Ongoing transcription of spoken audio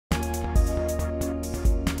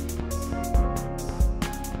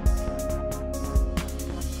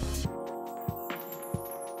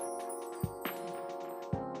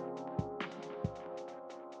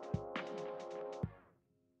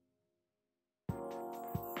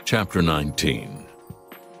Chapter 19.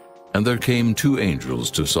 And there came two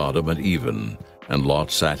angels to Sodom at even, and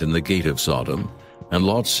Lot sat in the gate of Sodom. And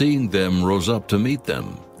Lot, seeing them, rose up to meet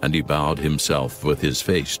them, and he bowed himself with his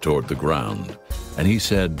face toward the ground. And he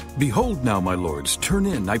said, Behold now, my lords, turn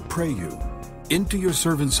in, I pray you, into your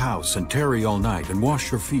servant's house, and tarry all night, and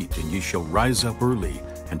wash your feet, and ye shall rise up early,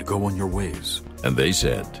 and go on your ways. And they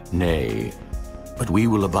said, Nay, but we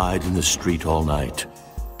will abide in the street all night.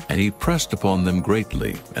 And he pressed upon them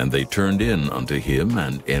greatly, and they turned in unto him,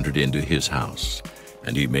 and entered into his house.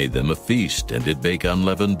 And he made them a feast, and did bake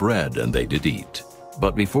unleavened bread, and they did eat.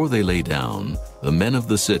 But before they lay down, the men of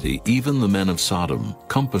the city, even the men of Sodom,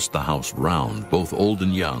 compassed the house round, both old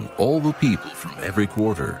and young, all the people from every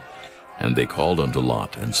quarter. And they called unto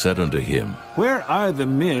Lot, and said unto him, Where are the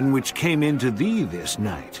men which came into thee this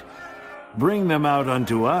night? Bring them out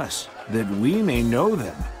unto us, that we may know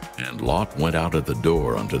them. And Lot went out at the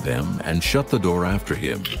door unto them, and shut the door after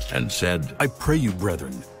him, and said, I pray you,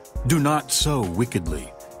 brethren, do not so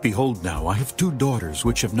wickedly. Behold now, I have two daughters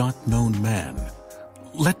which have not known man.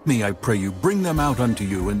 Let me, I pray you, bring them out unto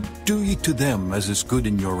you, and do ye to them as is good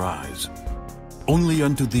in your eyes. Only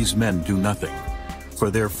unto these men do nothing,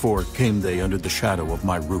 for therefore came they under the shadow of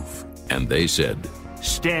my roof. And they said,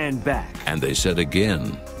 Stand back. And they said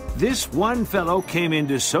again, This one fellow came in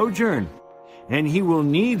to sojourn, and he will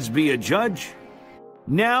needs be a judge.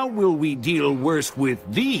 Now will we deal worse with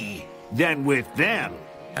thee than with them.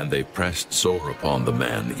 And they pressed sore upon the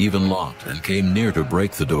man, even Lot, and came near to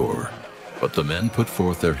break the door. But the men put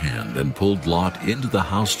forth their hand, and pulled Lot into the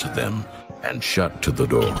house to them, and shut to the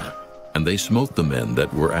door. And they smote the men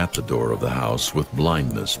that were at the door of the house with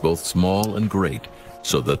blindness, both small and great,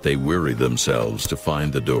 so that they wearied themselves to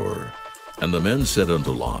find the door. And the men said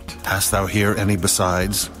unto Lot, Hast thou here any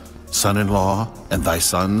besides, son-in-law, and thy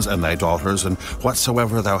sons, and thy daughters, and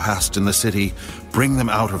whatsoever thou hast in the city, bring them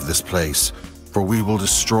out of this place. For we will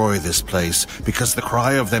destroy this place, because the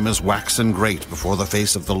cry of them is waxen great before the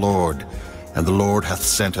face of the Lord, and the Lord hath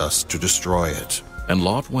sent us to destroy it. And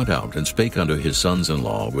Lot went out and spake unto his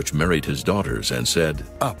sons-in-law, which married his daughters, and said,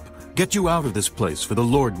 Up, get you out of this place, for the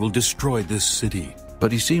Lord will destroy this city.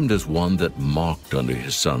 But he seemed as one that mocked unto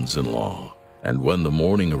his sons-in-law. And when the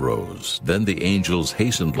morning arose, then the angels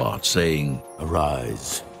hastened Lot, saying,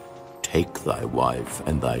 Arise, take thy wife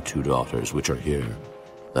and thy two daughters which are here,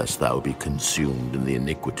 lest thou be consumed in the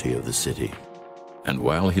iniquity of the city. And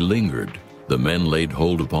while he lingered, the men laid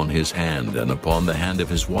hold upon his hand, and upon the hand of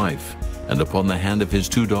his wife, and upon the hand of his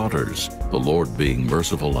two daughters, the Lord being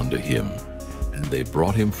merciful unto him. And they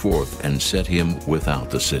brought him forth, and set him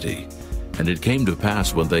without the city. And it came to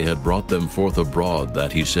pass, when they had brought them forth abroad,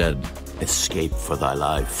 that he said, Escape for thy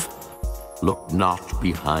life. Look not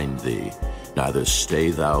behind thee, neither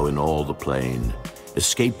stay thou in all the plain.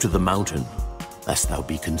 Escape to the mountain, lest thou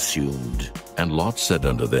be consumed. And Lot said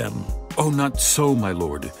unto them, O not so, my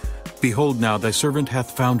lord. Behold now, thy servant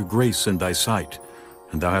hath found grace in thy sight,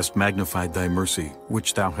 and thou hast magnified thy mercy,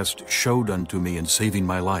 which thou hast showed unto me in saving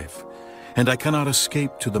my life. And I cannot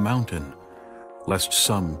escape to the mountain, lest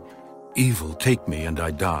some evil take me and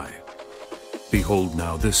I die. Behold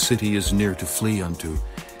now, this city is near to flee unto,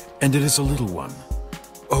 and it is a little one.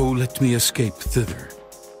 O let me escape thither.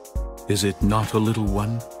 Is it not a little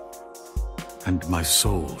one? And my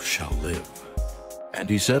soul shall live. And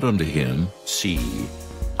he said unto him, See,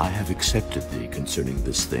 I have accepted thee concerning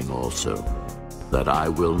this thing also, that I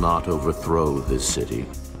will not overthrow this city,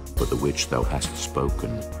 for the which thou hast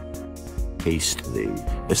spoken. Haste thee,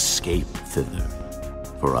 escape thither,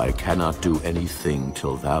 for I cannot do anything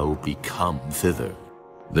till thou be come thither.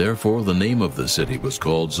 Therefore the name of the city was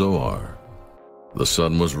called Zoar. The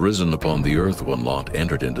sun was risen upon the earth when Lot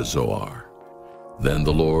entered into Zoar. Then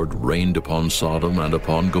the Lord rained upon Sodom and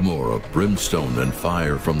upon Gomorrah brimstone and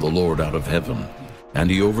fire from the Lord out of heaven. And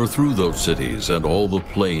he overthrew those cities, and all the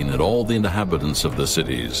plain, and all the inhabitants of the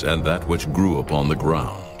cities, and that which grew upon the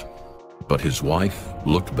ground. But his wife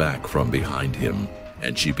looked back from behind him,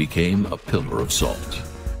 and she became a pillar of salt.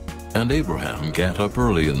 And Abraham gat up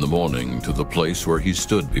early in the morning to the place where he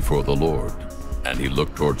stood before the Lord. And he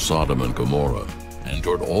looked toward Sodom and Gomorrah, and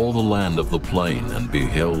toward all the land of the plain, and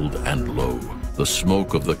beheld, and lo, the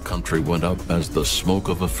smoke of the country went up as the smoke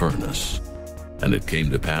of a furnace. And it came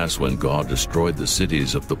to pass, when God destroyed the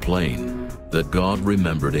cities of the plain, that God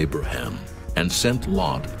remembered Abraham, and sent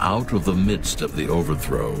Lot out of the midst of the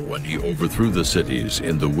overthrow, when he overthrew the cities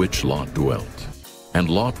in the which Lot dwelt. And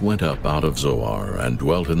Lot went up out of Zoar, and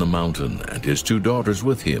dwelt in the mountain, and his two daughters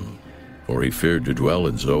with him, for he feared to dwell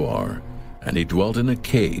in Zoar. And he dwelt in a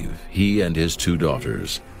cave, he and his two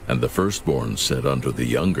daughters. And the firstborn said unto the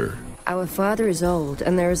younger, Our father is old,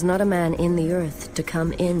 and there is not a man in the earth to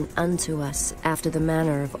come in unto us after the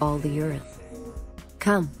manner of all the earth.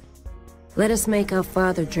 Come, let us make our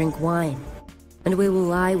father drink wine, and we will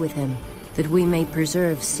lie with him, that we may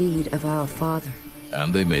preserve seed of our father.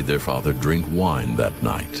 And they made their father drink wine that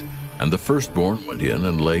night. And the firstborn went in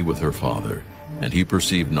and lay with her father, and he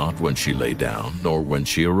perceived not when she lay down, nor when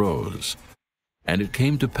she arose. And it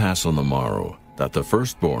came to pass on the morrow, that the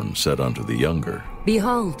firstborn said unto the younger,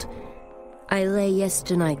 Behold, I lay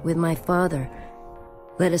yesternight with my father.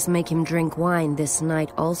 Let us make him drink wine this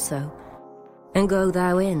night also. And go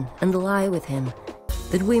thou in, and lie with him,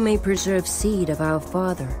 that we may preserve seed of our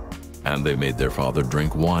father. And they made their father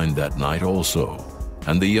drink wine that night also.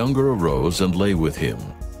 And the younger arose and lay with him,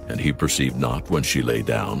 and he perceived not when she lay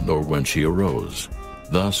down, nor when she arose.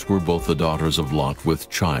 Thus were both the daughters of Lot with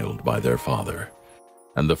child by their father.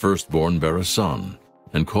 And the firstborn bare a son,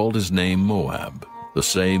 and called his name Moab. The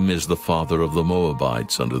same is the father of the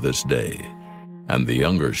Moabites unto this day. And the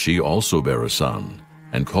younger she also bare a son,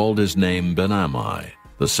 and called his name Ben-Ammi.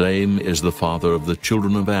 The same is the father of the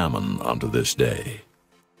children of Ammon unto this day.